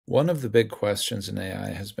One of the big questions in AI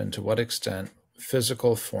has been to what extent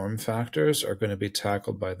physical form factors are going to be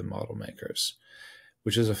tackled by the model makers,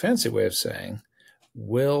 which is a fancy way of saying,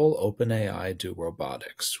 will OpenAI do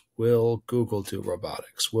robotics? Will Google do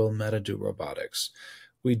robotics? Will Meta do robotics?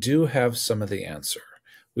 We do have some of the answer.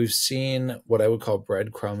 We've seen what I would call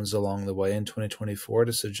breadcrumbs along the way in 2024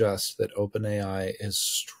 to suggest that OpenAI is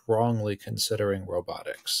strongly considering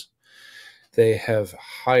robotics. They have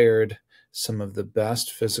hired some of the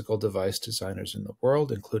best physical device designers in the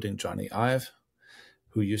world, including Johnny Ive,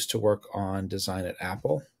 who used to work on design at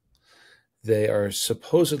Apple. They are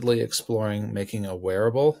supposedly exploring making a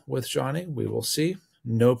wearable with Johnny. We will see.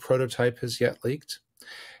 No prototype has yet leaked.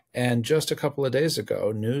 And just a couple of days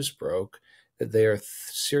ago, news broke that they are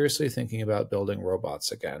seriously thinking about building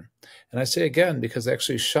robots again. And I say again because they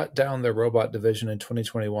actually shut down their robot division in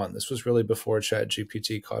 2021. This was really before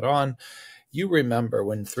ChatGPT caught on. You remember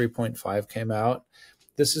when 3.5 came out,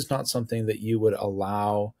 this is not something that you would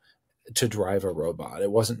allow to drive a robot.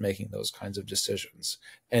 It wasn't making those kinds of decisions.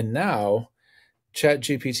 And now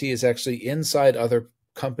ChatGPT is actually inside other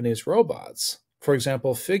companies' robots. For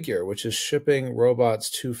example, Figure, which is shipping robots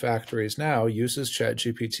to factories now, uses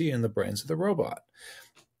ChatGPT in the brains of the robot.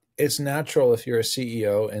 It's natural if you're a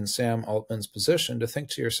CEO in Sam Altman's position to think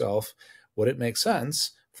to yourself, would it make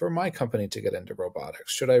sense for my company to get into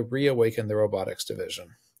robotics? Should I reawaken the robotics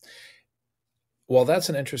division? Well, that's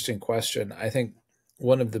an interesting question. I think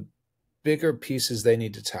one of the bigger pieces they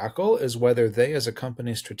need to tackle is whether they as a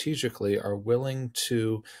company strategically are willing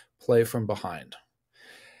to play from behind.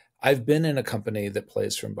 I've been in a company that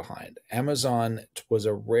plays from behind. Amazon was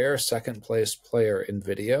a rare second place player in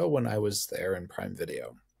video when I was there in Prime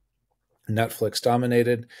Video. Netflix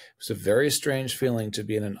dominated. It was a very strange feeling to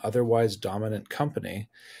be in an otherwise dominant company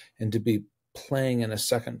and to be playing in a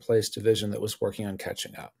second place division that was working on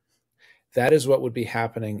catching up. That is what would be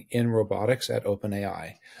happening in robotics at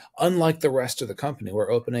OpenAI, unlike the rest of the company, where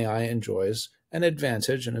OpenAI enjoys an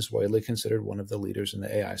advantage and is widely considered one of the leaders in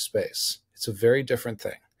the AI space. It's a very different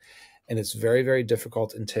thing, and it's very, very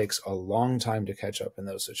difficult and takes a long time to catch up in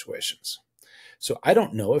those situations. So I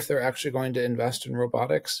don't know if they're actually going to invest in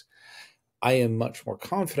robotics. I am much more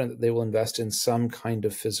confident that they will invest in some kind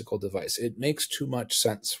of physical device. It makes too much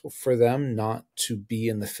sense for them not to be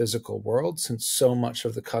in the physical world, since so much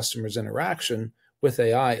of the customer's interaction with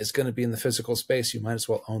AI is going to be in the physical space. You might as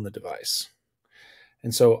well own the device.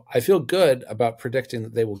 And so I feel good about predicting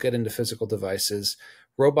that they will get into physical devices.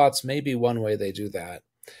 Robots may be one way they do that,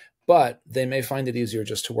 but they may find it easier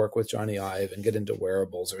just to work with Johnny Ive and get into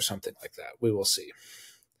wearables or something like that. We will see.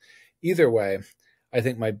 Either way, I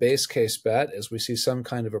think my base case bet is we see some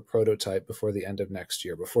kind of a prototype before the end of next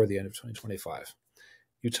year, before the end of 2025.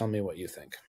 You tell me what you think.